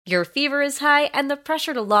Your fever is high and the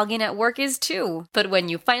pressure to log in at work is too. But when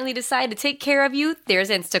you finally decide to take care of you, there's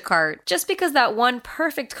Instacart. Just because that one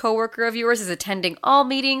perfect coworker of yours is attending all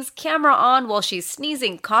meetings, camera on while she's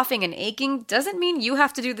sneezing, coughing, and aching, doesn't mean you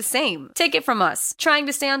have to do the same. Take it from us. Trying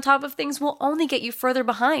to stay on top of things will only get you further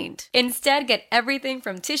behind. Instead, get everything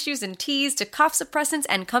from tissues and teas to cough suppressants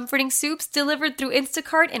and comforting soups delivered through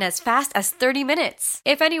Instacart in as fast as 30 minutes.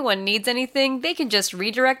 If anyone needs anything, they can just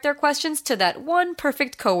redirect their questions to that one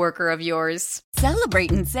perfect coworker of yours. Celebrate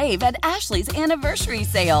and save at Ashley's Anniversary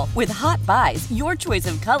Sale. With Hot Buys, your choice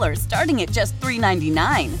of colors starting at just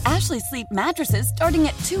 $3.99. Ashley Sleep mattresses starting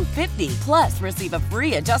at $2.50. Plus, receive a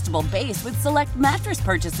free adjustable base with select mattress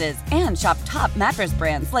purchases. And shop top mattress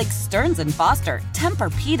brands like Stearns & Foster,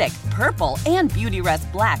 Tempur-Pedic, Purple, and Beautyrest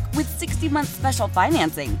Black with 60-month special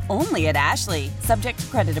financing. Only at Ashley. Subject to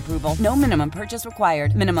credit approval. No minimum purchase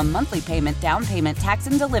required. Minimum monthly payment, down payment, tax,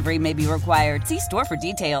 and delivery may be required. See store for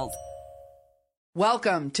details.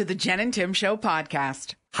 Welcome to the Jen and Tim Show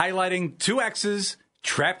podcast. Highlighting two exes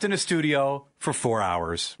trapped in a studio for 4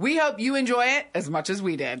 hours. We hope you enjoy it as much as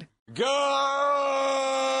we did. Good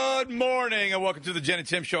morning and welcome to the Jen and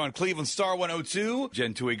Tim Show on Cleveland Star 102.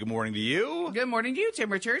 Jen Tui, good morning to you. Good morning to you,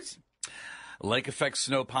 Tim Richards. Lake effect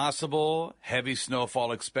snow possible. Heavy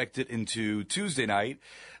snowfall expected into Tuesday night.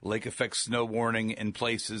 Lake effect snow warning in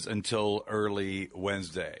places until early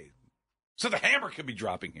Wednesday. So the hammer could be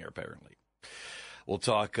dropping here, apparently. We'll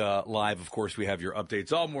talk live. Of course, we have your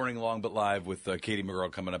updates all morning long, but live with Katie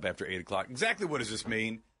McGraw coming up after 8 o'clock. Exactly what does this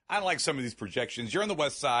mean? I like some of these projections. You're on the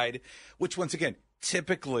west side, which, once again,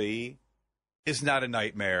 typically is not a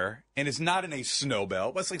nightmare and is not in a snow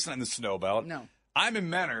belt. Westlake's not in the snow belt. No. I'm in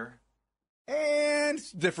Menor, and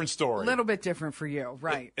it's a different story. A little bit different for you,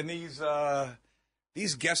 right. And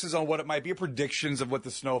these guesses on what it might be, predictions of what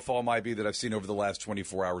the snowfall might be that I've seen over the last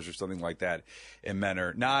 24 hours or something like that in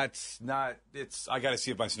Menor. I got to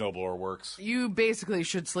see if my snowblower works. You basically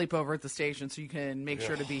should sleep over at the station so you can make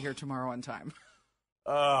sure to be here tomorrow on time.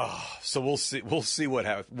 So we'll see. We'll see what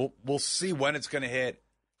happens. We'll see when it's going to hit,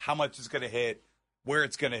 how much it's going to hit, where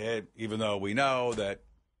it's going to hit, even though we know that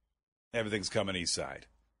everything's coming east side.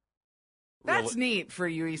 That's neat for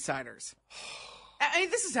you East Siders. I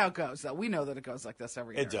mean, this is how it goes, though. We know that it goes like this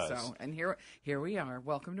every year. It does. So, and here we are.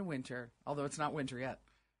 Welcome to winter, although it's not winter yet.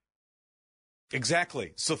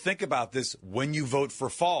 Exactly. So think about this. When you vote for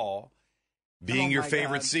fall, being your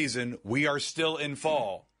favorite season, we are still in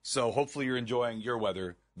fall. So hopefully you're enjoying your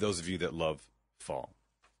weather, those of you that love fall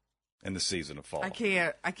and the season of fall. I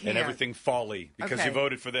can't. And everything fall-y because you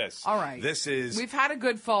voted for this. All right. We've had a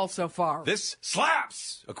good fall so far. This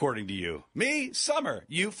slaps, according to you. Me, summer.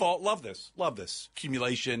 You, fall. Love this. Love this.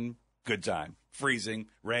 Accumulation, good time. Freezing,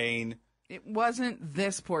 rain. It wasn't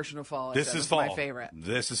this portion of fall. This is fall. My favorite.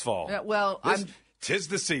 This is fall. Tis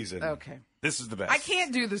the season. Okay. This is the best. I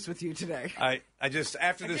can't do this with you today. I just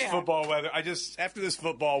after this football weather, after this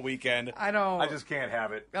football weekend, I just can't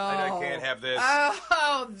have it. I can't have this.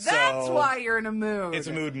 Oh, that's why you're in a mood. It's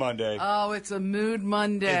a mood Monday. Oh, it's a mood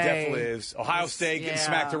Monday. It definitely is. Ohio State getting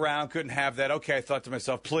smacked around, couldn't have that. Okay, I thought to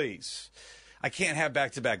myself, please. I can't have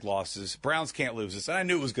back-to-back losses. Browns can't lose this. And I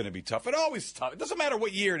knew it was going to be tough. It always tough. It doesn't matter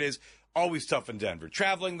what year it is. Always tough in Denver.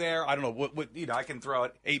 Traveling there, I don't know what I can throw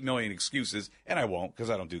out 8 million excuses, and I won't because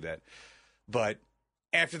I don't do that. But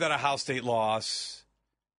after that Ohio State loss,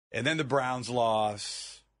 and then the Browns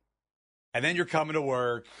loss, and then you're coming to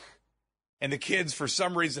work, and the kids for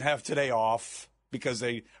some reason have today off because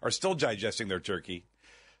they are still digesting their turkey.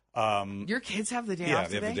 Your kids have the day off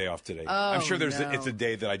today? Yeah, they have the day off today. Oh, I'm sure it's a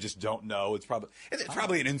day that I just don't know. It's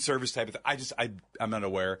probably an in-service type of thing. I'm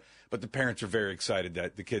unaware. But the parents are very excited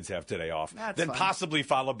that the kids have today off. That's then fun. Possibly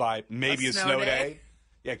followed by maybe a snow day.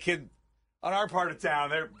 Yeah, on our part of town,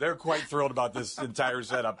 they're quite thrilled about this entire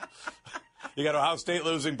setup. You got Ohio State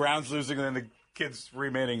losing, Browns losing, and then the kids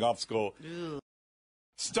remaining off school. Ew.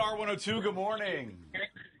 Star 102, good morning.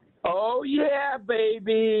 Oh, yeah,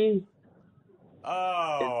 baby.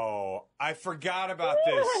 Oh, I forgot about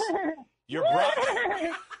this.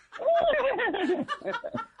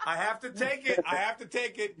 I have to take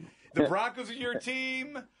it. The Broncos are your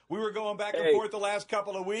team. We were going back and forth the last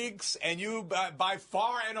couple of weeks, and you, by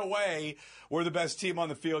far and away, were the best team on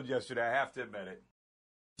the field yesterday. I have to admit it.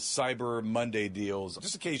 Cyber Monday deals,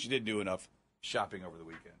 just in case you didn't do enough shopping over the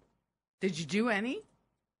weekend. Did you do any?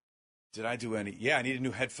 Did I do any? Yeah, I needed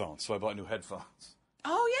new headphones, so I bought new headphones.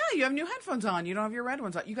 Oh, yeah, you have new headphones on. You don't have your red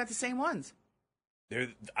ones on. You got the same ones.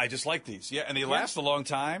 I just like these. Yeah, and they last a long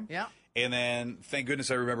time. Yeah. And then, thank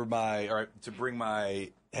goodness I remembered to bring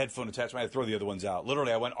my headphone attachment. I had to throw the other ones out.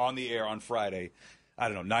 Literally, I went on the air on Friday, I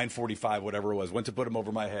don't know, 9:45, whatever it was, went to put them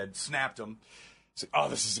over my head, snapped them, So, oh,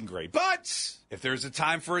 this isn't great. But if there's a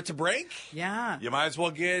time for it to break, Yeah. you might as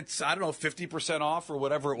well get, I don't know, 50% off or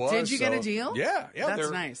whatever it was. Did you get a deal? Yeah.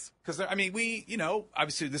 That's nice. Because, I mean, we,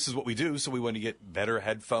 obviously this is what we do, so we want to get better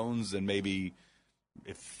headphones than maybe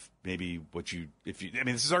this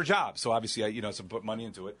is our job. So obviously, so put money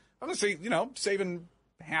into it. I'm going to say, saving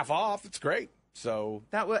half off, it's great. So.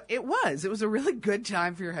 It was a really good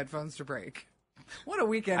time for your headphones to break. What a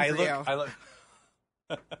weekend for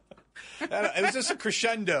you. It was just a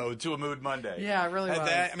crescendo to a Mood Monday. Yeah, it really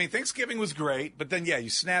was. Thanksgiving was great, but then you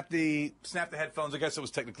snap the headphones. I guess it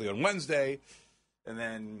was technically on Wednesday, and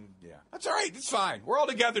then that's all right. It's fine. We're all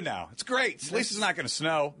together now. It's great. At least it's not going to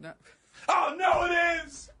snow. No. Oh no, it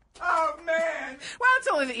is. Oh man. Well, it's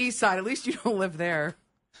only the east side. At least you don't live there.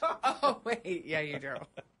 Oh wait, yeah, you do.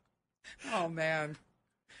 Oh man.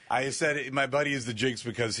 I said my buddy is the jinx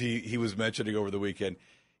because he was mentioning over the weekend.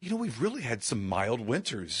 We've really had some mild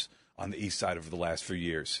winters on the east side over the last few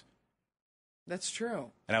years. That's true.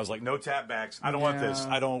 And I was like, no tap backs. I don't want this.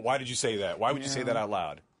 Why did you say that? Why would you say that out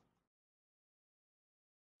loud?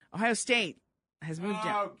 Ohio State has moved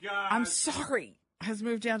down. Oh, God. I'm sorry. Has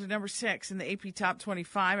moved down to number 6 in the AP Top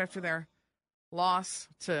 25 after their loss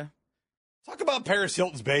to... Talk about Paris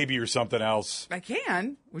Hilton's baby or something else. I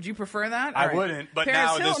can. Would you prefer that? I wouldn't, but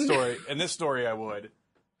Paris now Hilton. in this story, I would.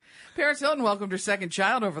 Paris Hilton welcomed her second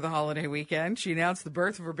child over the holiday weekend. She announced the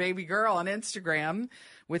birth of her baby girl on Instagram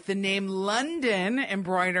with the name London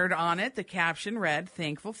embroidered on it. The caption read,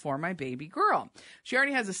 "Thankful for my baby girl." She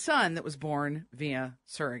already has a son that was born via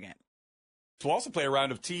surrogate. We'll also play a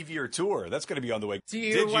round of TV or tour. That's going to be on the way.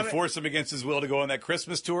 Did you force him against his will to go on that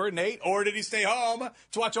Christmas tour, Nate? Or did he stay home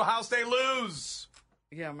to watch Ohio State lose?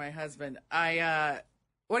 Yeah, my husband.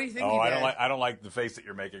 What do you think he did? I don't like the face that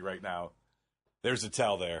you're making right now. There's a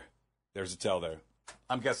tell there.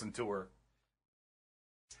 I'm guessing tour.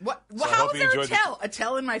 What? So How is there a tell? A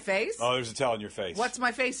tell in my face? Oh, there's a tell in your face. What's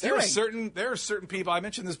my face doing? doing? There are certain people. I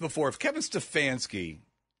mentioned this before. If Kevin Stefanski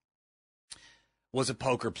was a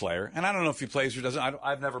poker player, and I don't know if he plays or doesn't.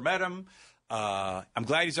 I've never met him. I'm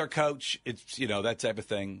glad he's our coach. It's that type of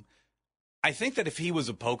thing. I think that if he was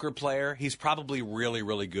a poker player, he's probably really,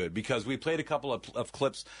 really good because we played a couple of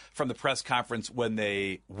clips from the press conference when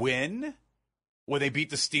they win. When they beat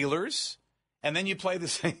the Steelers, and then you play the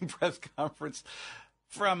same press conference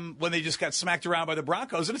from when they just got smacked around by the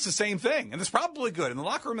Broncos, and it's the same thing. And it's probably good. In the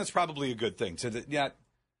locker room, that's probably a good thing. To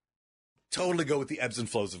totally go with the ebbs and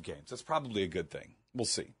flows of games. That's probably a good thing. We'll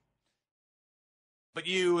see. But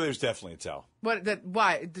there's definitely a tell.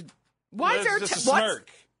 Why? Why is there a smirk?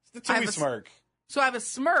 It's the Tui smirk. So I have a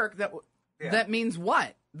smirk that means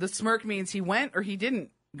what? The smirk means he went or he didn't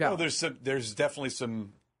go. Oh, there's definitely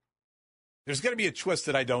some... There's going to be a twist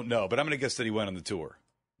that I don't know, but I'm going to guess that he went on the tour.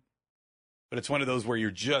 But it's one of those where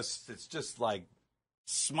it's just like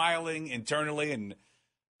smiling internally and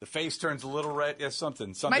the face turns a little red. Yeah,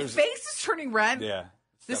 something. My face is turning red? Yeah.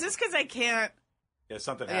 This is because I can't. Yeah,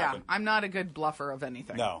 something happened. I'm not a good bluffer of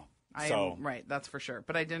anything. No. Right, that's for sure.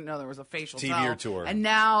 But I didn't know there was a facial TV tell. or tour. And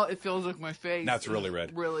now it feels like my face now it's really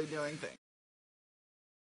red. Really doing things.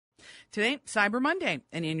 Today, Cyber Monday,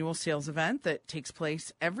 an annual sales event that takes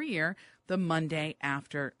place every year the Monday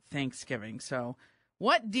after Thanksgiving. So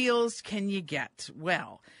what deals can you get?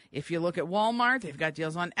 Well, if you look at Walmart, they've got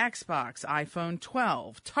deals on Xbox, iPhone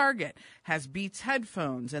 12. Target has Beats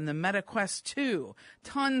headphones and the Meta Quest 2.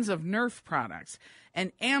 Tons of Nerf products.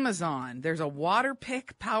 And Amazon, there's a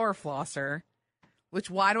Waterpik Power Flosser,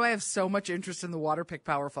 why do I have so much interest in the Waterpik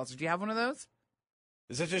Power Flosser? Do you have one of those?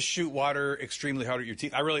 Does that just shoot water extremely hard at your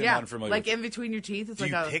teeth? I really am unfamiliar with it. In between your teeth. It's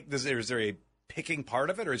is there a picking part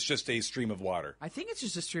of it, or it's just a stream of water? I think it's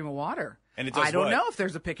just a stream of water. And it does I don't know if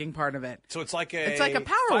there's a picking part of it. So it's like a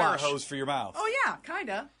power fire wash hose for your mouth. Oh yeah,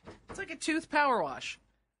 kinda. It's like a tooth power wash.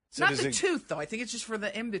 So not the tooth though. I think it's just for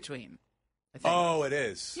the in between. Oh, it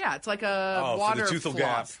is. Yeah, it's like a water for the toothal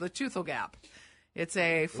floss. gap. The toothal gap. It's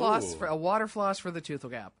a floss for a water floss for the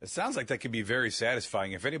toothal gap. It sounds like that could be very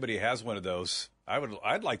satisfying. If anybody has one of those,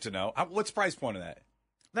 I'd like to know. What's the price point of that?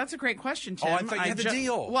 That's a great question, Tim. Oh, I thought you had the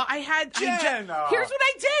deal. Well, I had. Jen, here's what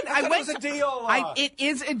I did. I went. It was a deal. It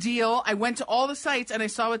is a deal. I went to all the sites and I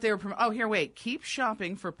saw what they were promoting. Oh, here, wait. Keep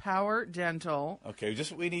shopping for Power Dental. Okay,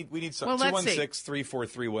 we need some. Well,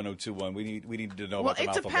 216-343-1021. We need to know about the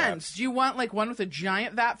mouth. Well, it depends. Do you want like one with a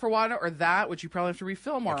giant vat for water or that, which you probably have to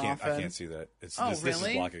refill more often? I can't see that. Really? This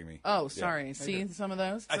is blocking me. Oh, sorry. Yeah. See some of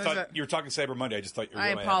those? I thought you were talking Cyber Monday. I just thought you were.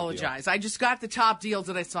 I apologize. I just got the top deals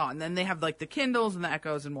that I saw, and then they have like the Kindles and the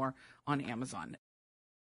Echoes and more on Amazon.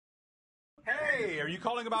 Hey, are you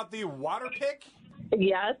calling about the Waterpik?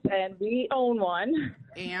 Yes, and we own one.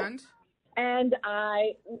 And And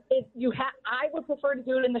I would prefer to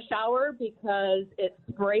do it in the shower because it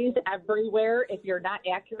sprays everywhere if you're not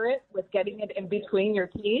accurate with getting it in between your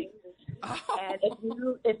teeth. Oh. And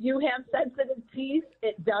if you have sensitive teeth,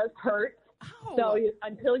 it does hurt. Oh. So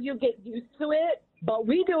until you get used to it, but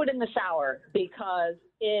we do it in the shower because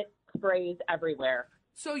it sprays everywhere.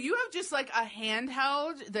 So you have just like a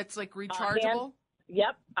handheld that's like rechargeable?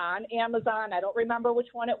 Yep, on Amazon. I don't remember which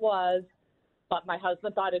one it was, but my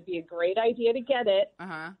husband thought it'd be a great idea to get it.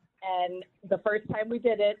 Uh-huh. And the first time we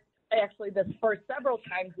did it, actually the first several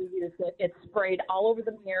times we used it, it sprayed all over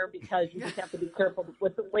the mirror because you just have to be careful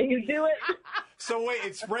with the way you do it. So wait,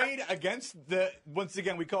 it sprayed against once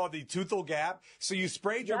again, we call it the toothal gap. So you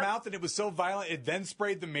sprayed your mouth and it was so violent, it then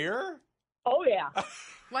sprayed the mirror? Oh, yeah.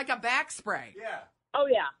 Like a back spray. Yeah. Oh,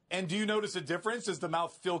 yeah. And do you notice a difference? Does the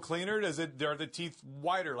mouth feel cleaner? Are the teeth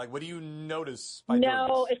whiter? Like, what do you notice by doing this?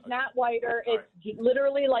 No, it's not whiter. All it's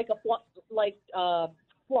literally like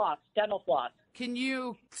floss, dental floss. Can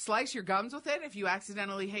you slice your gums with it if you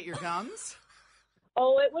accidentally hit your gums?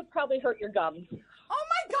 Oh, it would probably hurt your gums. Oh,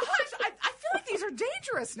 my gosh. I feel like these are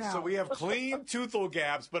dangerous now. So we have clean toothal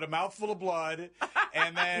gaps, but a mouthful of blood.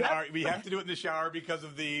 And then we have to do it in the shower because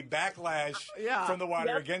of the backlash from the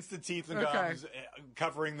water against the teeth and gums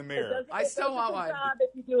covering the mirror. I still want one. Job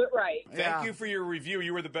if you do it right. Thank you for your review.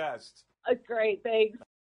 You were the best. Great. Thanks.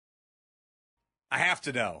 I have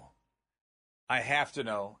to know.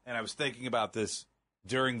 And I was thinking about this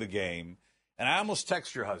during the game, and I almost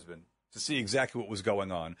texted your husband to see exactly what was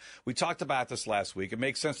going on. We talked about this last week. It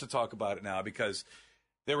makes sense to talk about it now because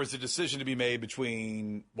there was a decision to be made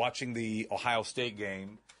between watching the Ohio State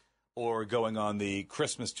game or going on the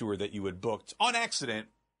Christmas tour that you had booked on accident.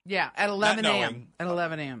 Yeah, at 11 a.m. At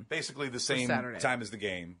 11 a.m. Basically the same time as the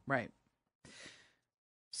game. Right.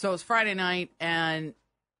 So it's Friday night, and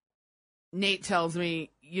Nate tells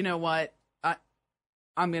me, you know what?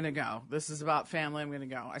 I'm going to go. This is about family. I'm going to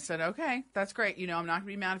go. I said, okay, that's great. I'm not going to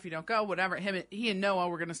be mad if you don't go, whatever. He and Noah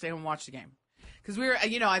were going to stay home and watch the game. Because we were,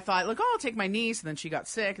 I thought, like, I'll take my niece, and then she got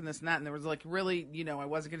sick, and this and that, and there was, like, really, I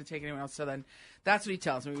wasn't going to take anyone else. So then that's what he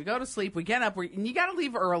tells me. We go to sleep, we get up, and you got to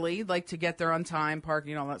leave early, like, to get there on time,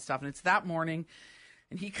 parking, all that stuff. And it's that morning,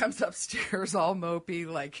 and he comes upstairs all mopey,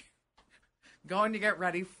 like, going to get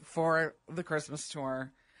ready for the Christmas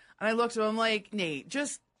tour. And I looked at him like, Nate,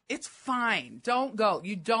 it's fine. Don't go.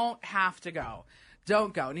 You don't have to go.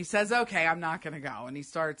 Don't go. And he says, okay, I'm not going to go. And he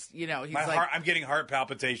starts, he's I'm getting heart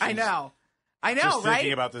palpitations. I know, just right?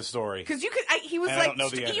 Thinking about this story. Because he was like,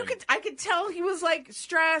 I could tell he was like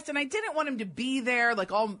stressed, and I didn't want him to be there,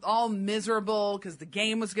 like all miserable because the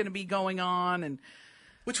game was going to be going on, and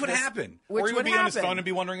which would happen. Or he would be on his phone and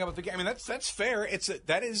be wondering about the game. I mean, that's fair. It's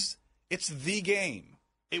the game.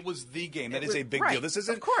 It was the game. That is a big deal. This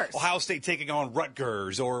isn't of course. Ohio State taking on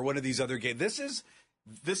Rutgers or one of these other games. This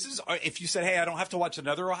is if you said, hey, I don't have to watch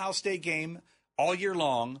another Ohio State game all year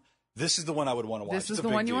long, this is the one I would want to watch. This is the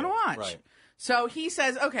one you want to watch. Right. So he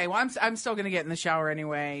says, okay, well, I'm still going to get in the shower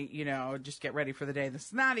anyway, just get ready for the day.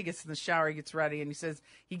 This and that. He gets in the shower, he gets ready, and he says,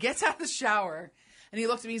 he gets out of the shower, and he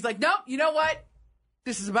looks at me, he's like, nope, you know what?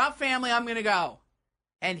 This is about family, I'm going to go.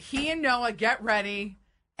 And he and Noah get ready,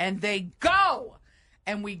 and they go.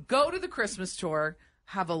 And we go to the Christmas tour,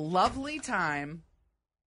 have a lovely time.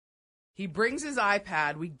 He brings his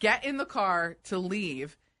iPad. We get in the car to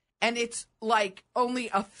leave, and it's like only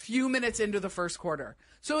a few minutes into the first quarter.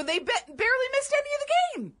 So they barely missed any of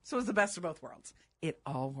the game. So it was the best of both worlds. It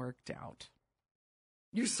all worked out.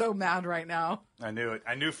 You're so mad right now. I knew it.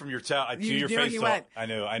 I knew from your your face. I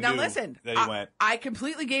knew. Now listen, that he went. I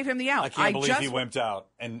completely gave him the out. I can't believe he wimped out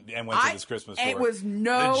and went to this Christmas tour. It was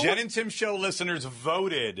the Jen and Tim show listeners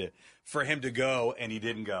voted for him to go, and he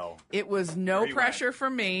didn't go. It was no pressure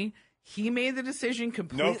from me. He made the decision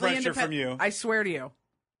completely. No pressure from you. I swear to you.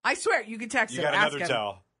 I swear. You can text him. You got another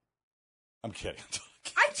towel. I'm kidding.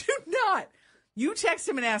 I do not. You text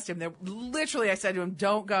him and asked him. Literally, I said to him,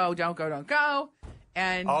 don't go, don't go, don't go.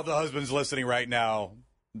 And all the husbands listening right now,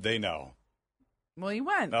 they know. Well, he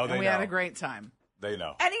went, and we had a great time. They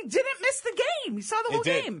know. And he didn't miss the game. He saw the whole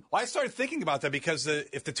game. Well, I started thinking about that because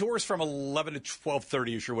if the tour is from 11 to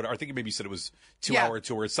 12:30 or whatever, I think maybe you said it was 2-hour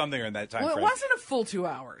tour, something in that time frame. Well, it wasn't a full 2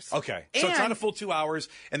 hours. Okay. So it's not a full 2 hours,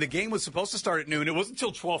 and the game was supposed to start at noon. It wasn't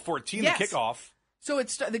until 12:14, the kickoff. So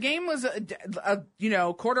the game was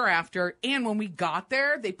quarter after, and when we got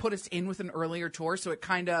there, they put us in with an earlier tour, so it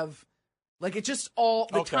kind of it just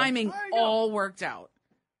timing all worked out.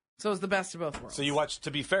 So it was the best of both worlds. So you watched,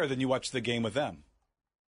 to be fair, then you watched the game with them.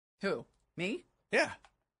 Who? Me? Yeah.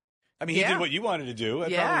 I mean, he did what you wanted to do.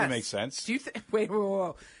 It probably makes sense. Do you wait,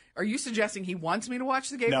 whoa. Are you suggesting he wants me to watch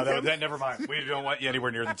the game? No, with him? that never mind. We don't want you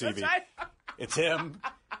anywhere near the TV. It's him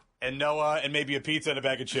and Noah and maybe a pizza and a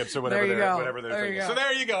bag of chips or whatever they're thinking. So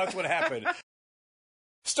there you go. That's what happened.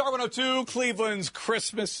 Star 102, Cleveland's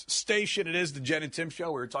Christmas station. It is the Jen and Tim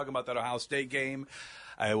show. We were talking about that Ohio State game.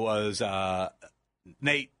 I was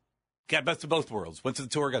Nate. Got best of both worlds. Went to the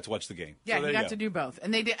tour, got to watch the game. Yeah, he got to do both,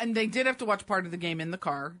 and they did have to watch part of the game in the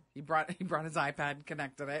car. He brought his iPad,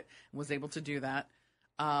 connected it, and was able to do that.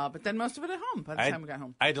 But then most of it at home. By the time we got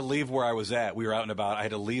home, I had to leave where I was at. We were out and about. I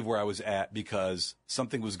had to leave where I was at because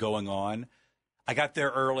something was going on. I got there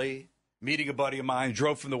early, meeting a buddy of mine,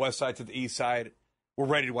 drove from the west side to the east side. We're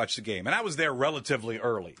ready to watch the game, and I was there relatively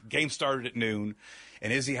early. Game started at noon,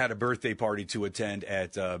 and Izzy had a birthday party to attend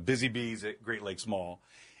at Busy Bees at Great Lakes Mall.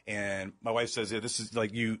 And my wife says, this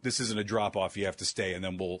isn't a drop-off. You have to stay, and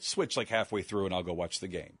then we'll switch like halfway through, and I'll go watch the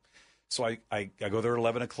game. So I go there at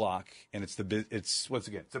 11 o'clock, and it's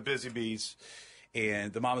a Busy Bees.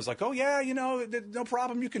 And the mom is like, oh, yeah, no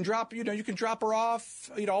problem. You can drop her off.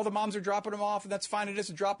 All the moms are dropping them off, and that's fine. It is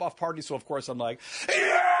a drop-off party. So, of course, I'm like,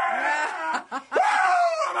 yeah! Woo!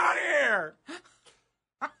 I'm out of here!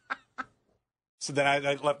 So then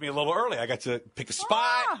I left me a little early. I got to pick a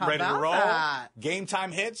spot, ready to roll. That? Game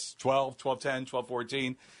time hits, 12, 12:10,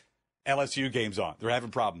 12:14. LSU game's on. They're having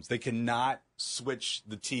problems. They cannot switch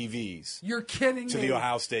the TVs. You're kidding me. To the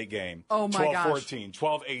Ohio State game. Oh, my gosh. 12:14,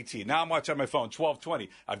 12:18. Now I'm watching on my phone, 12:20.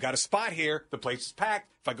 I've got a spot here. The place is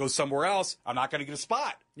packed. If I go somewhere else, I'm not going to get a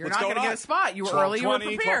spot. You're not going to get a spot. You were early. You were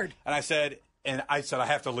prepared. 12, and I said, I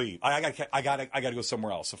have to leave. I got to go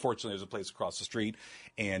somewhere else. So fortunately, there's a place across the street,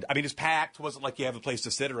 and I mean it's packed. It wasn't like you have a place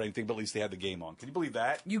to sit or anything, but at least they had the game on. Can you believe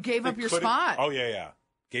that? You gave up your spot. Oh yeah.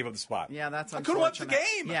 Gave up the spot. Yeah, that's unfortunate. I couldn't watch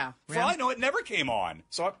the game. Yeah. For all I know, it never came on.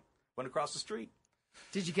 So I went across the street.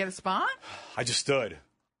 Did you get a spot? I just stood.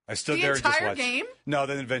 I stood the there and just entire watched. Game? No,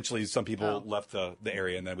 then eventually some people left the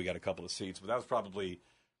area, and then we got a couple of seats. But that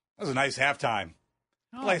was a nice halftime.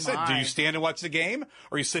 Oh, like I said, do you stand and watch the game,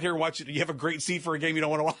 or you sit here and watch it? You have a great seat for a game you don't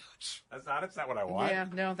want to watch. That's not what I want. Yeah,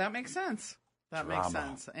 no, that makes sense. That makes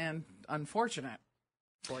sense, and unfortunate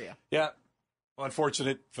for you. Yeah, well,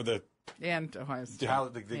 unfortunate for the and Ohio State.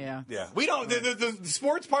 Yeah. We don't. The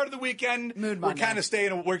sports part of the weekend. We're kind of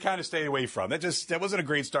staying away from. That wasn't a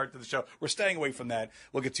great start to the show. We're staying away from that.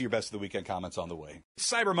 We'll get to your best of the weekend comments on the way.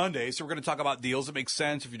 Cyber Monday, so we're going to talk about deals that make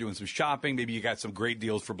sense if you're doing some shopping. Maybe you got some great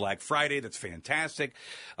deals for Black Friday. That's fantastic.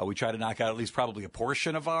 We try to knock out at least probably a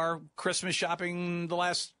portion of our Christmas shopping the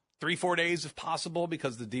last 3-4 days if possible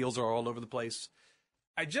because the deals are all over the place.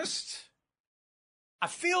 I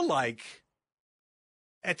feel like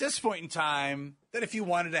at this point in time, that if you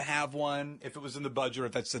wanted to have one, if it was in the budget or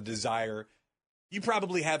if that's the desire, you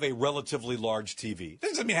probably have a relatively large TV. It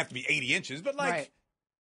doesn't mean it have to be 80 inches, but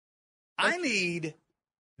I need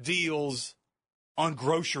deals on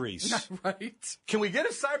groceries. Right. Can we get a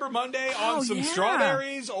Cyber Monday on some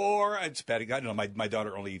strawberries or it's bad. I don't know. My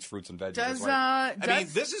daughter only eats fruits and veggies. I mean,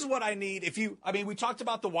 this is what I need. We talked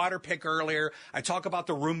about the water pick earlier. I talk about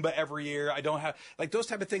the Roomba every year. I don't have those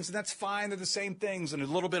type of things, and that's fine. They're the same things, and a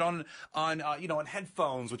little bit on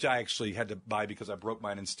headphones, which I actually had to buy because I broke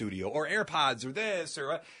mine in studio, or AirPods, or this,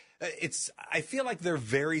 or I feel like they're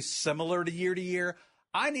very similar to year.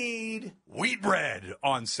 I need wheat bread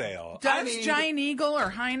on sale. Does Giant Eagle or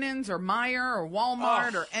Heinen's or Meijer or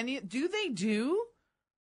Walmart or any, do they do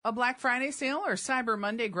a Black Friday sale or Cyber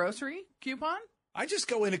Monday grocery coupon? I just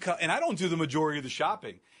go in and I don't do the majority of the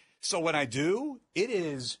shopping. So when I do, it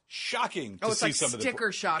is shocking to see some of the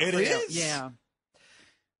sticker shock. It is. Yeah.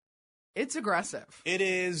 It's aggressive. It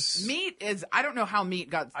is. Meat is, I don't know how meat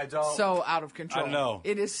got so out of control. I don't know.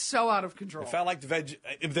 It is so out of control. It felt like the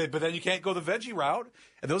veg, but then you can't go the veggie route.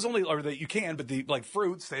 And those you can, but the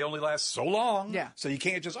fruits, they only last so long. Yeah. So you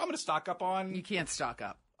can't I'm going to stock up on. You can't stock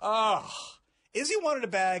up. Izzy wanted a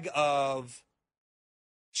bag of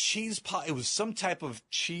cheese puff. It was some type of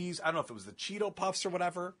cheese. I don't know if it was the Cheeto Puffs or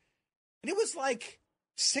whatever. And it was like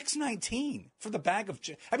 $6.19 for the bag of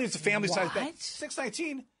cheese. I mean, it's a family size bag.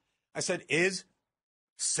 $6.19. I said,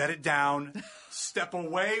 set it down. Step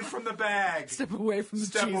away from the bag. Step away from the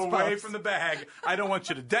Step cheese away puffs. from the bag. I don't want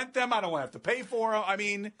you to dent them. I don't want to have to pay for them. I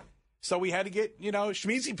mean, so we had to get,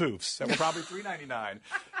 schmeezy poofs that were probably $3.99.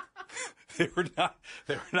 They were not.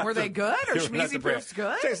 Were they good or schmeezy poofs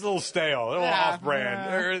good? Tastes a little stale, a little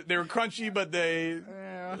off-brand. They were crunchy, but they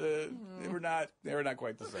were not. They were not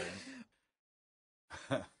quite the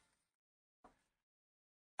same.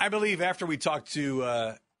 I believe after we talk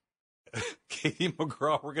to Katie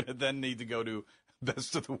McGraw, we're going to then need to go to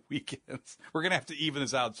best of the weekends. We're going to have to even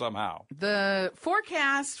this out somehow. The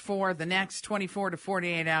forecast for the next 24 to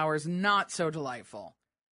 48 hours, not so delightful.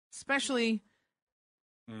 especially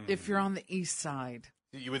if you're on the east side.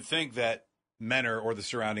 You would think that Menor or the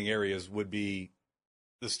surrounding areas would be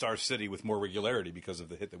the Star City with more regularity because of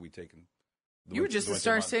the hit that we've taken. You were just the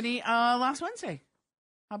Star City last Wednesday.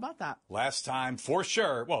 How about that? Last time, for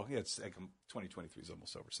sure. Well, yeah, it's 2023 is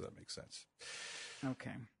almost over, so that makes sense.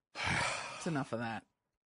 Okay. It's enough of that.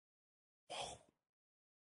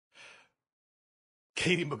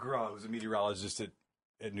 Katie McGraw, who's a meteorologist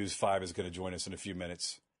at News 5, is going to join us in a few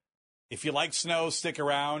minutes. If you like snow, stick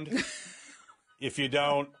around. If you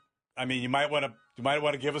don't, I mean, you might want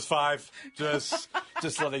to give us 5. Just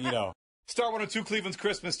letting you know. Star 102, Cleveland's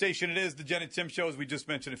Christmas station. It is the Jen and Tim show, as we just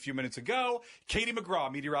mentioned a few minutes ago. Katie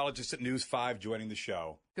McGraw, meteorologist at News 5, joining the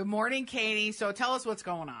show. Good morning, Katie. So tell us what's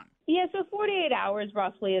going on. Yeah, so 48 hours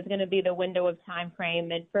roughly is going to be the window of time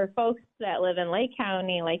frame. And for folks that live in Lake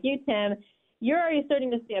County, like you, Tim, you're already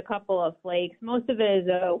starting to see a couple of flakes. Most of it is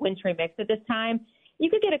a wintry mix at this time. You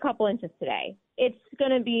could get a couple inches today. It's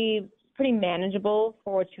going to be pretty manageable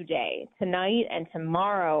for today. Tonight and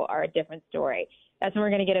tomorrow are a different story. That's when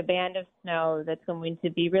we're going to get a band of snow that's going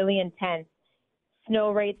to be really intense.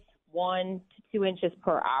 Snow rates 1 to 2 inches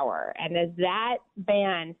per hour. And as that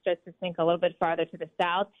band starts to sink a little bit farther to the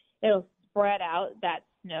south, it'll spread out that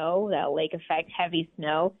snow, that lake effect, heavy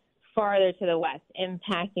snow, farther to the west,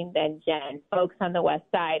 impacting then Jen, folks on the west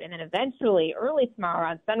side. And then eventually, early tomorrow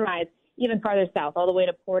around sunrise, even farther south, all the way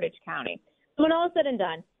to Portage County. So when all is said and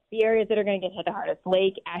done, the areas that are going to get hit the hardest,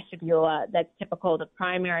 Lake, Ashtabula, that's typical of the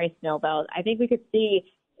primary snow belt. I think we could see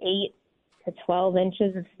 8 to 12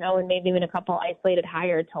 inches of snow and maybe even a couple isolated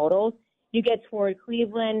higher totals. You get toward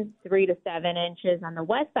Cleveland, 3 to 7 inches. On the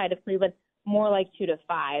west side of Cleveland, more like 2 to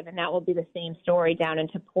 5, and that will be the same story down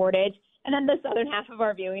into Portage. And then the southern half of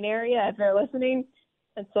our viewing area, if they're listening,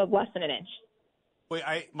 it's less than an inch. Wait,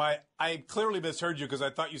 I clearly misheard you because I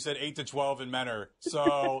thought you said 8 to 12 in Menor.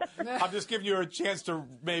 So I'm just giving you a chance to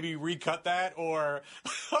maybe recut that or,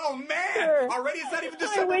 oh man, Sure. Already it's not even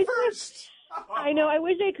December 1st. I know, I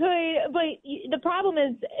wish I could, but the problem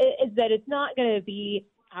is that it's not going to be,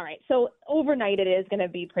 all right, so overnight it is going to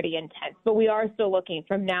be pretty intense, but we are still looking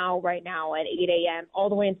from right now at 8 a.m. all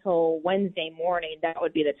the way until Wednesday morning. That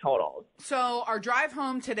would be the totals. So our drive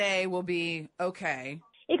home today will be okay.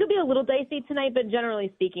 It could be a little dicey tonight, but generally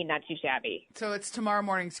speaking, not too shabby. So it's tomorrow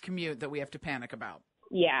morning's commute that we have to panic about.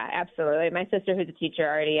 Yeah, absolutely. My sister, who's a teacher,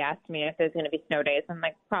 already asked me if there's going to be snow days. I'm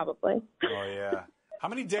like, probably. Oh, yeah. How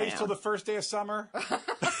many days till the first day of summer?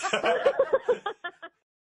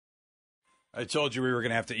 I told you we were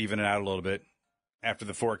going to have to even it out a little bit after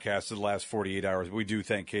the forecast of the last 48 hours. We do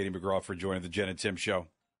thank Katie McGraw for joining the Jen and Tim show.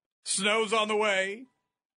 Snow's on the way.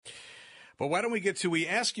 But why don't we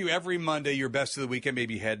ask you every Monday your best of the weekend.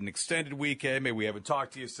 Maybe you had an extended weekend. Maybe we haven't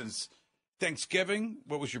talked to you since Thanksgiving.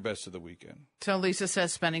 What was your best of the weekend? So Lisa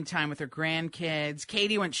says spending time with her grandkids.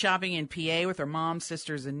 Katie went shopping in PA with her mom,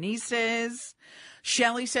 sisters, and nieces.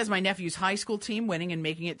 Shelly says my nephew's high school team winning and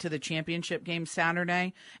making it to the championship game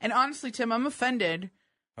Saturday. And honestly, Tim, I'm offended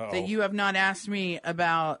that you have not asked me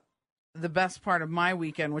about the best part of my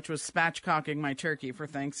weekend, which was spatchcocking my turkey for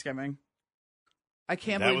Thanksgiving. I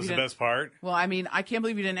can't believe that was the best part. Well, I mean, I can't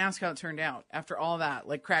believe you didn't ask how it turned out after all that,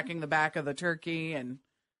 like cracking the back of the turkey. And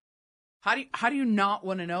how do you not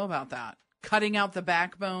want to know about that? Cutting out the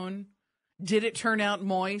backbone. Did it turn out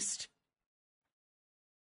moist?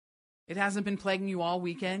 It hasn't been plaguing you all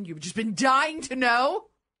weekend. You've just been dying to know.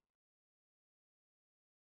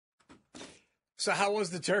 So how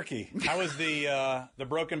was the turkey? How was the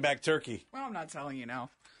broken back turkey? Well, I'm not telling you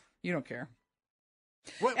now. You don't care.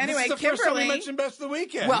 What, Anyway, this is the first time Kimberly we mentioned best of the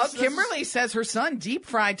weekend. Well, Kimberly says her son deep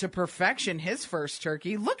fried to perfection his first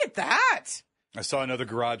turkey. Look at that. I saw another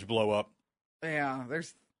garage blow up. Yeah,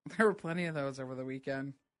 there were plenty of those over the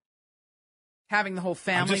weekend. Having the whole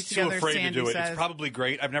family I'm just together. too afraid Sandy to do it. says. It's probably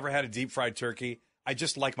great. I've never had a deep fried turkey. I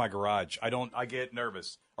just like my garage. I get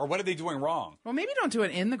nervous. Or what are they doing wrong? Well, maybe don't do it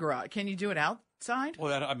in the garage. Can you do it outside?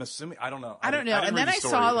 Well, I'm assuming. I don't know. I don't know. And then I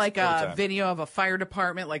saw like a video of a fire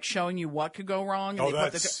department like showing you what could go wrong. And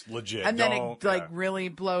that's legit. And then it really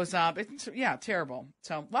blows up. It's terrible.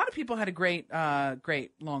 So a lot of people had a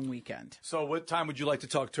great long weekend. So what time would you like to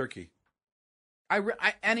talk turkey?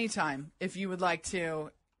 Anytime if you would like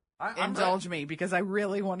to indulge me because I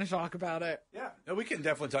really want to talk about it. Yeah, no, we can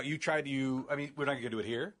definitely talk. I mean, we're not going to do it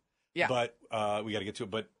here. Yeah. But we got to get to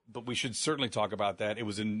it. But we should certainly talk about that. It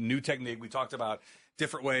was a new technique. We talked about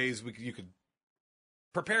different ways you could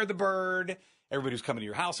prepare the bird. Everybody was coming to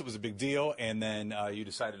your house. It was a big deal. And then you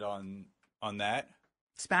decided on that.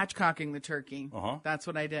 Spatchcocking the turkey. Uh-huh. That's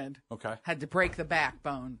what I did. Okay. Had to break the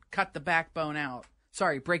backbone, cut the backbone out.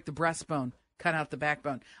 Sorry, break the breastbone, cut out the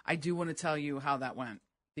backbone. I do want to tell you how that went.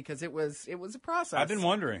 because it was a process. I've been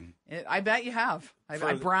wondering. I bet you have.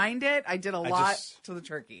 I brined it. I did a lot to the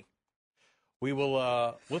turkey. We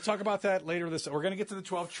will. We'll talk about that later. We're going to get to the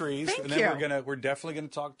 12 trees, and then we're definitely going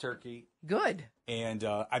to talk turkey. Good. And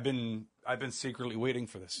I've been secretly waiting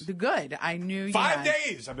for this. Good. I knew you. 5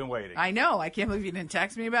 days I've been waiting. I know. I can't believe you didn't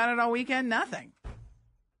text me about it all weekend. Nothing.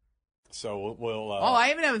 So we'll.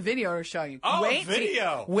 I even have a video to show you. Oh, a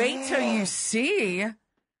video! Wait till you see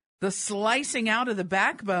the slicing out of the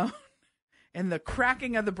backbone and the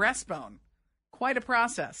cracking of the breastbone. Quite a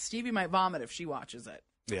process. Stevie might vomit if she watches it.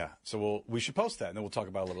 Yeah, so we should post that, and then we'll talk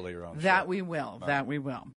about it a little later on. That we will. We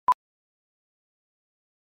will.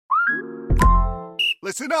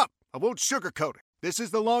 Listen up. I won't sugarcoat it. This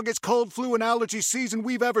is the longest cold, flu, and allergy season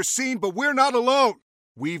we've ever seen, but we're not alone.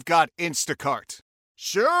 We've got Instacart.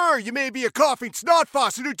 Sure, you may be a coughing snot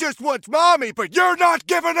faucet who just wants mommy, but you're not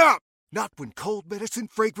giving up. Not when cold medicine,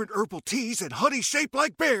 fragrant herbal teas, and honey shaped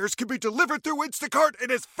like bears can be delivered through Instacart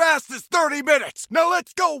in as fast as 30 minutes. Now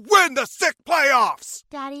let's go win the sick playoffs.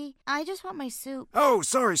 Daddy, I just want my soup. Oh,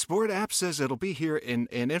 sorry, Sport. App says it'll be here in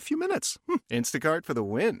a few minutes. Instacart for the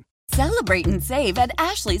win. Celebrate and save at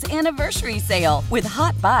Ashley's Anniversary Sale. With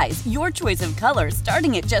Hot Buys, your choice of colors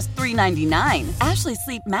starting at just $3.99. Ashley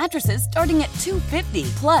Sleep mattresses starting at $2.50.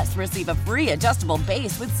 Plus, receive a free adjustable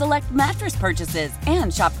base with select mattress purchases.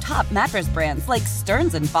 And shop top mattress brands like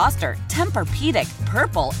Stearns & Foster, Tempur-Pedic,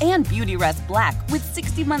 Purple, and Beautyrest Black with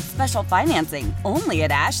 60-month special financing. Only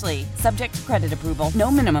at Ashley. Subject to credit approval. No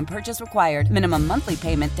minimum purchase required. Minimum monthly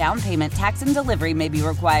payment, down payment, tax, and delivery may be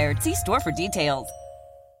required. See store for details.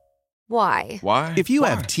 Why? If you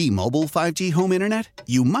have T-Mobile 5G home internet,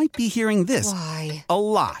 you might be hearing this a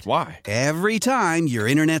lot. Why? Every time your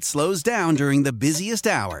internet slows down during the busiest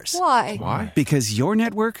hours. Why? Because your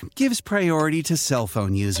network gives priority to cell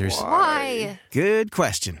phone users. Why? Good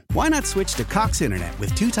question. Why not switch to Cox Internet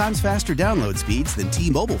with 2 times faster download speeds than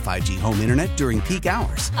T-Mobile 5G home internet during peak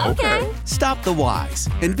hours? Okay. Stop the whys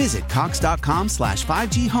and visit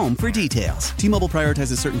cox.com/5G home for details. T-Mobile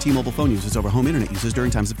prioritizes certain T-Mobile phone users over home internet users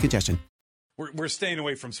during times of congestion. We're staying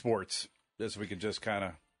away from sports, just so we can just kind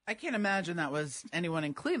of. I can't imagine that was anyone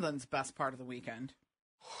in Cleveland's best part of the weekend.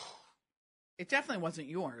 It definitely wasn't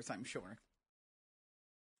yours, I'm sure.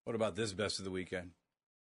 What about this best of the weekend?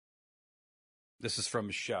 This is from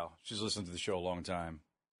Michelle. She's listened to the show a long time.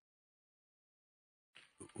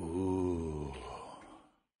 Ooh.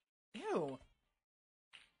 Ew.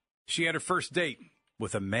 She had her first date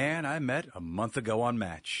with a man I met a month ago on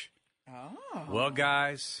Match. Oh. Well,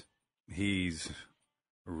 guys, he's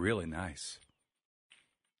really nice.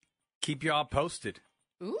 Keep y'all posted.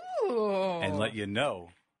 Ooh. And let you know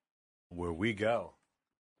where we go.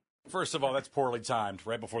 First of all, that's poorly timed,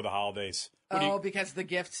 right before the holidays. Because the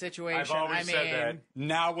gift situation. I've always said that.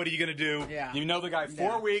 Now what are you going to do? Yeah. You know the guy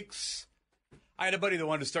 4 weeks. I had a buddy that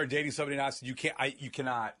wanted to start dating somebody, and I said, you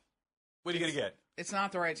cannot. What are you going to get? It's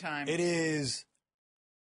not the right time. It is.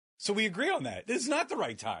 So we agree on that. It's not the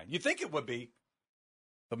right time. You think it would be.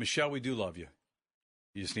 But Michelle, we do love you.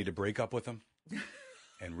 You just need to break up with him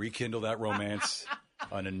and rekindle that romance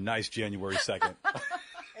on a nice January 2nd.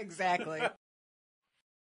 Exactly.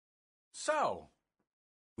 So,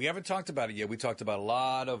 we haven't talked about it yet. We talked about a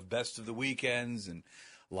lot of best of the weekends, and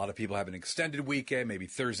a lot of people have an extended weekend, maybe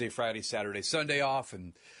Thursday, Friday, Saturday, Sunday off,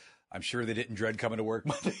 and I'm sure they didn't dread coming to work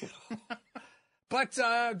Monday. But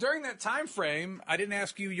during that time frame, I didn't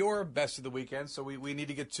ask you your best of the weekend, so we need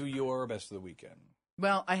to get to your best of the weekend.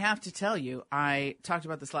 Well, I have to tell you, I talked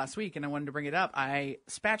about this last week, and I wanted to bring it up. I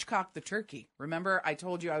spatchcocked the turkey. Remember, I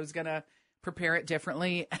told you I was going to prepare it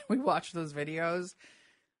differently, and we watched those videos.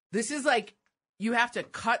 This is like, you have to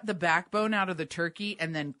cut the backbone out of the turkey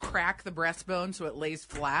and then crack the breastbone so it lays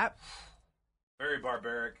flat. Very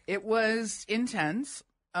barbaric. It was intense.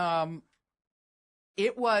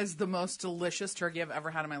 It was the most delicious turkey I've ever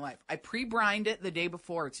had in my life. I pre-brined it the day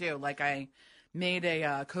before, too. Like, I made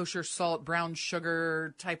a kosher salt, brown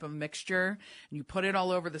sugar type of mixture, and you put it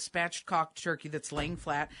all over the spatchcocked turkey that's laying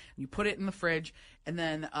flat, and you put it in the fridge, and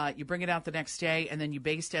then you bring it out the next day, and then you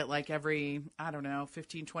baste it like every,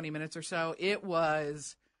 15, 20 minutes or so. It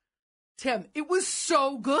was, Tim, it was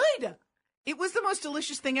so good. It was the most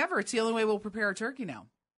delicious thing ever. It's the only way we'll prepare a turkey now.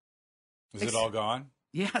 Is it all gone?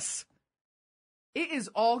 Yes. It is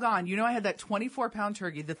all gone. You know, I had that 24-pound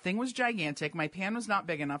turkey. The thing was gigantic. My pan was not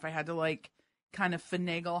big enough. I had to, kind of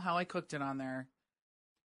finagle how I cooked it on there.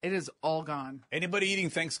 It is all gone. Anybody eating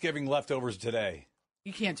Thanksgiving leftovers today?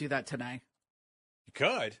 You can't do that today. You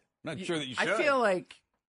could. I'm not sure that you should. I feel like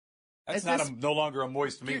That's no longer a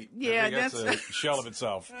moist meat. Yeah, that's a shell of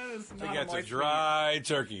itself. That is I think not that's a moist dry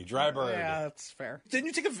turkey, dry bird. Yeah, that's fair. Didn't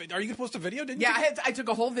you take a? Are you gonna post a video? Didn't Yeah, you? I took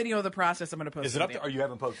a whole video of the process. I'm going to post. Is it up there? Or you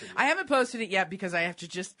haven't posted it? I haven't posted it yet because I have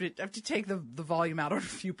to take the volume out of a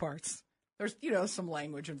few parts. There's some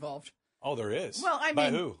language involved. Oh, there is. Well, I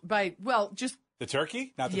mean, by who? Just the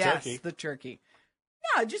turkey, not the yes, turkey. the turkey.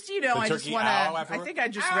 No, just I just want to. I think I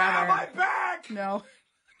just rather. My back. No.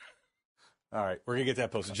 All right, we're gonna get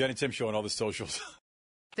that posted. Jen and Tim Show on all the socials.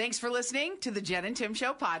 Thanks for listening to the Jen and Tim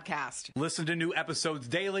Show podcast. Listen to new episodes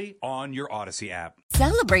daily on your Odyssey app.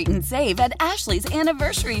 Celebrate and save at Ashley's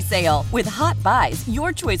Anniversary Sale. With Hot Buys,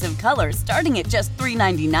 your choice of colors starting at just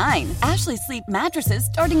 $3.99. Ashley Sleep mattresses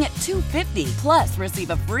starting at $2.50. Plus,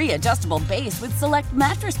 receive a free adjustable base with select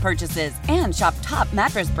mattress purchases. And shop top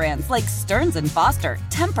mattress brands like Stearns & Foster,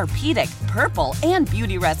 Tempur-Pedic, Purple, and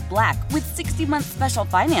Beautyrest Black with 60-month special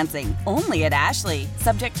financing. Only at Ashley.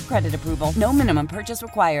 Subject to credit approval. No minimum purchase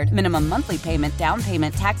required. Minimum monthly payment, down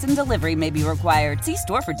payment, tax, and delivery may be required. See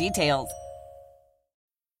store for details.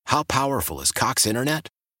 How powerful is Cox Internet?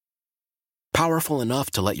 Powerful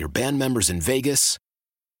enough to let your band members in Vegas,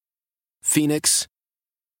 Phoenix,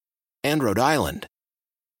 and Rhode Island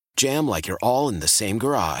jam like you're all in the same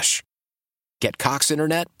garage. Get Cox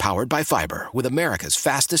Internet powered by fiber with America's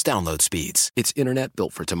fastest download speeds. It's internet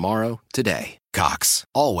built for tomorrow, today. Cox,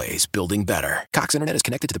 always building better. Cox Internet is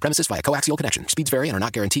connected to the premises via coaxial connection. Speeds vary and are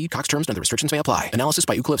not guaranteed. Cox terms and other restrictions may apply. Analysis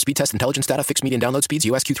by Ookla Speed Test Intelligence Data. Fixed median download speeds.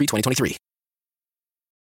 US Q3 2023.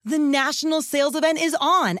 The national sales event is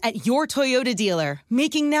on at your Toyota dealer,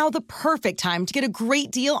 making now the perfect time to get a great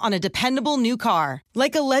deal on a dependable new car.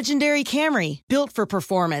 Like a legendary Camry, built for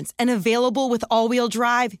performance and available with all-wheel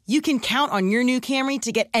drive, you can count on your new Camry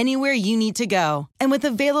to get anywhere you need to go. And with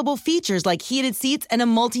available features like heated seats and a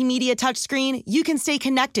multimedia touchscreen, you can stay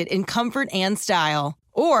connected in comfort and style.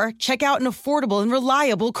 Or check out an affordable and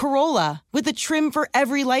reliable Corolla with a trim for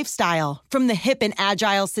every lifestyle. From the hip and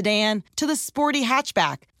agile sedan to the sporty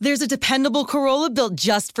hatchback, there's a dependable Corolla built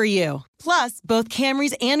just for you. Plus, both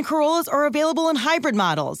Camrys and Corollas are available in hybrid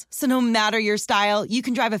models, so no matter your style, you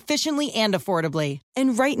can drive efficiently and affordably.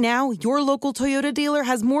 And right now, your local Toyota dealer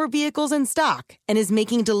has more vehicles in stock and is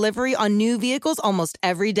making delivery on new vehicles almost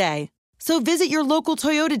every day. So visit your local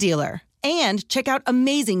Toyota dealer. And check out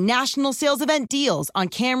amazing national sales event deals on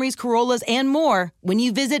Camrys, Corollas, and more when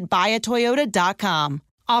you visit buyatoyota.com.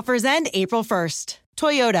 Offers end April 1st.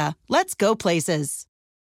 Toyota, let's go places.